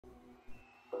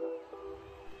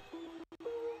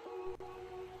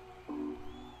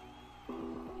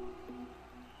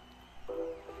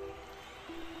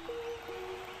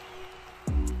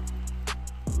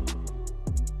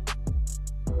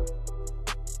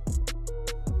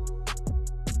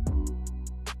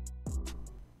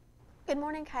Good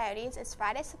morning, Coyotes. It's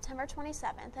Friday, September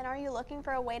 27th, and are you looking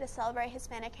for a way to celebrate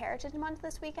Hispanic Heritage Month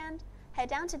this weekend? Head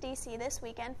down to D.C. this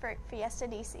weekend for Fiesta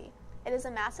D.C. It is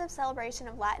a massive celebration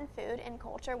of Latin food and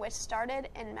culture which started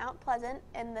in Mount Pleasant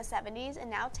in the 70s and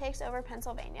now takes over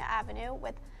Pennsylvania Avenue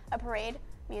with a parade,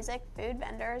 music, food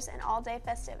vendors, and all-day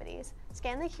festivities.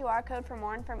 Scan the QR code for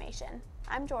more information.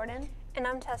 I'm Jordan. And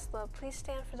I'm Tesla. Please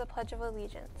stand for the Pledge of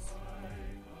Allegiance.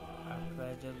 I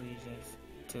pledge allegiance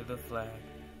to the flag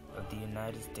of the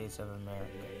United States of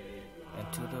America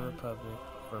and to the republic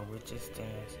for which it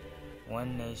stands,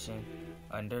 one nation,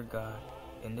 under God,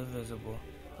 indivisible,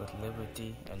 with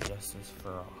liberty and justice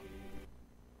for all.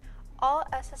 All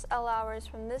SSL hours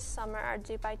from this summer are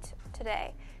due by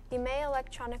today. You may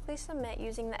electronically submit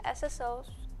using the SSL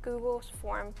Google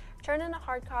form, turn in a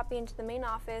hard copy into the main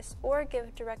office, or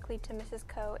give directly to Mrs.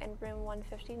 Coe in room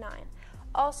 159.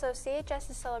 Also, CHS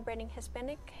is celebrating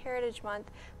Hispanic Heritage Month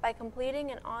by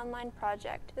completing an online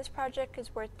project. This project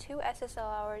is worth 2 SSL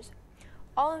hours.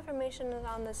 All information is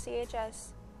on the CHS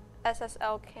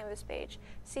SSL Canvas page.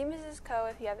 See Mrs. Coe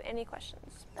if you have any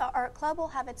questions. The Art Club will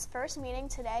have its first meeting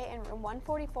today in room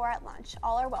 144 at lunch.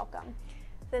 All are welcome.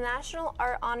 The National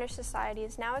Art Honor Society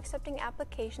is now accepting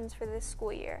applications for this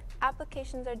school year.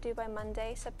 Applications are due by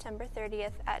Monday, September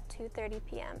 30th at 2:30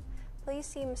 p.m. Please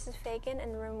see Mrs. Fagan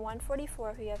in room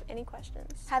 144 if you have any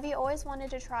questions. Have you always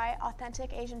wanted to try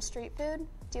authentic Asian street food?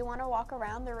 Do you want to walk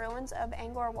around the ruins of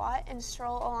Angkor Wat and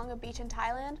stroll along a beach in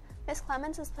Thailand? Ms.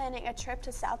 Clemens is planning a trip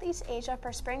to Southeast Asia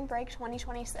for Spring Break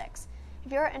 2026.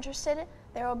 If you are interested,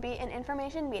 there will be an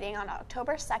information meeting on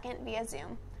October 2nd via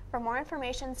Zoom. For more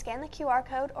information, scan the QR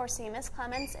code or see Ms.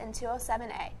 Clemens in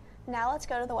 207A. Now let's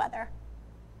go to the weather.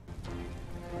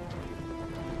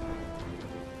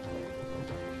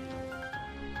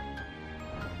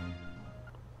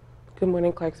 Good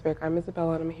morning, Clarksburg. I'm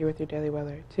Isabella and I'm here with your daily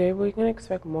weather. Today we can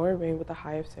expect more rain with a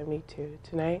high of 72.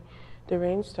 Tonight, the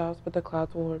rain stops but the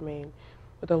clouds will remain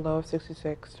with a low of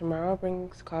 66. Tomorrow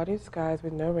brings cloudy skies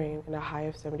with no rain and a high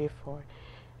of 74.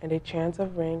 And a chance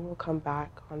of rain will come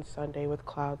back on Sunday with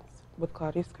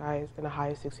cloudy skies and a high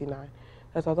of 69.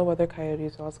 That's all the weather,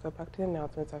 Coyotes, and let's go back to the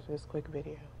announcements after this quick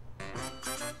video.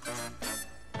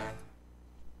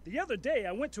 The other day,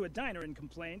 I went to a diner and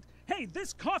complained, "Hey,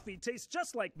 this coffee tastes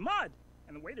just like mud."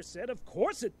 And the waiter said, "Of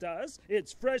course it does.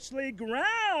 It's freshly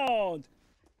ground."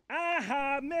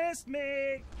 Aha, missed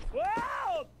me.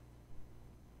 Whoa!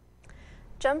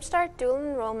 Jumpstart Dual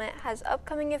Enrollment has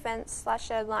upcoming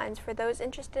events/deadlines for those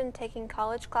interested in taking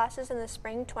college classes in the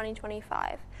spring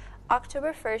 2025.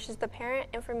 October 1st is the Parent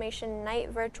Information Night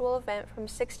virtual event from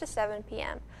 6 to 7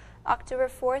 p.m. October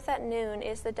 4th at noon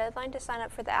is the deadline to sign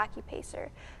up for the AccuPacer.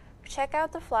 Check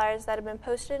out the flyers that have been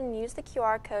posted and use the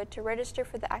QR code to register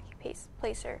for the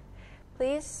AccuPacer.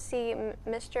 Please see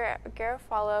Mr.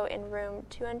 Garofalo in room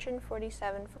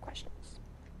 247 for questions.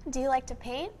 Do you like to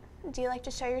paint? Do you like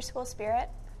to show your school spirit?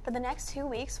 For the next 2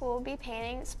 weeks, we will be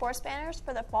painting sports banners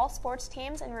for the fall sports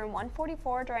teams in room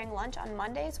 144 during lunch on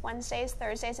Mondays, Wednesdays,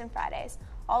 Thursdays, and Fridays.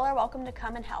 All are welcome to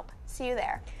come and help. See you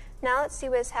there. Now let's see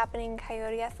what is happening in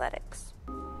Coyote Athletics.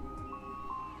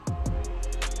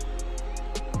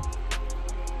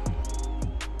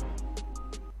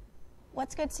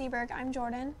 What's good, Seaburg? I'm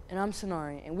Jordan. And I'm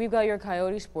Sonari, and we've got your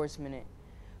Coyote Sports Minute.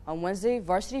 On Wednesday,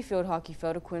 varsity field hockey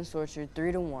fell to Quince Orchard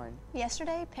 3-1.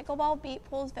 Yesterday, pickleball beat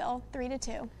Poolesville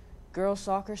 3-2. Girls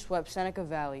soccer swept Seneca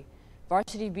Valley.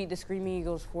 Varsity beat the Screaming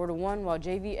Eagles 4-1, while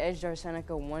JV edged our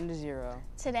Seneca 1-0.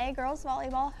 Today, girls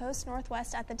volleyball hosts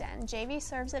Northwest at the Den. JV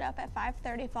serves it up at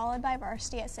 5:30, followed by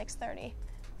varsity at 6:30.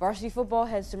 Varsity football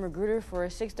heads to Magruder for a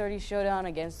 6:30 showdown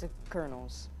against the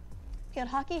Colonels. Field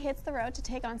hockey hits the road to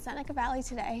take on Seneca Valley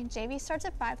today. JV starts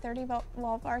at 5:30,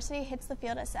 while varsity hits the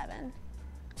field at 7.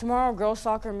 Tomorrow, girls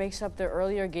soccer makes up their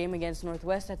earlier game against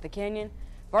Northwest at the Canyon.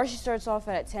 Varsity starts off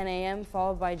at 10 a.m.,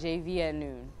 followed by JV at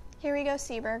noon. Here we go,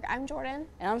 Seaburg. I'm Jordan.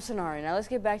 And I'm Sonari. Now let's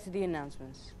get back to the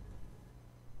announcements.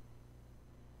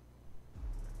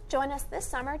 Join us this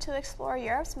summer to explore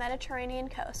Europe's Mediterranean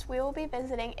coast. We will be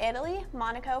visiting Italy,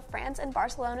 Monaco, France, and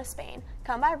Barcelona, Spain.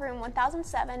 Come by room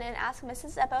 1007 and ask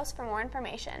Mrs. Epos for more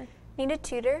information. Need a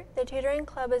tutor? The Tutoring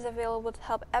Club is available to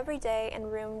help every day in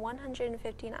room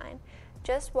 159.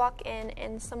 Just walk in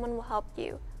and someone will help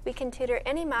you. We can tutor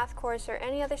any math course or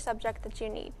any other subject that you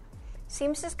need. See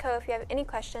Mrs. Coe if you have any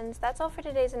questions. That's all for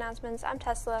today's announcements. I'm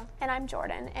Tesla. And I'm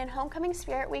Jordan. And Homecoming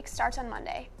Spirit Week starts on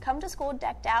Monday. Come to school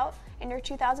decked out in your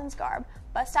 2000s garb.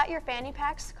 Bust out your fanny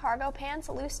packs, cargo pants,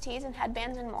 loose tees, and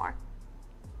headbands and more.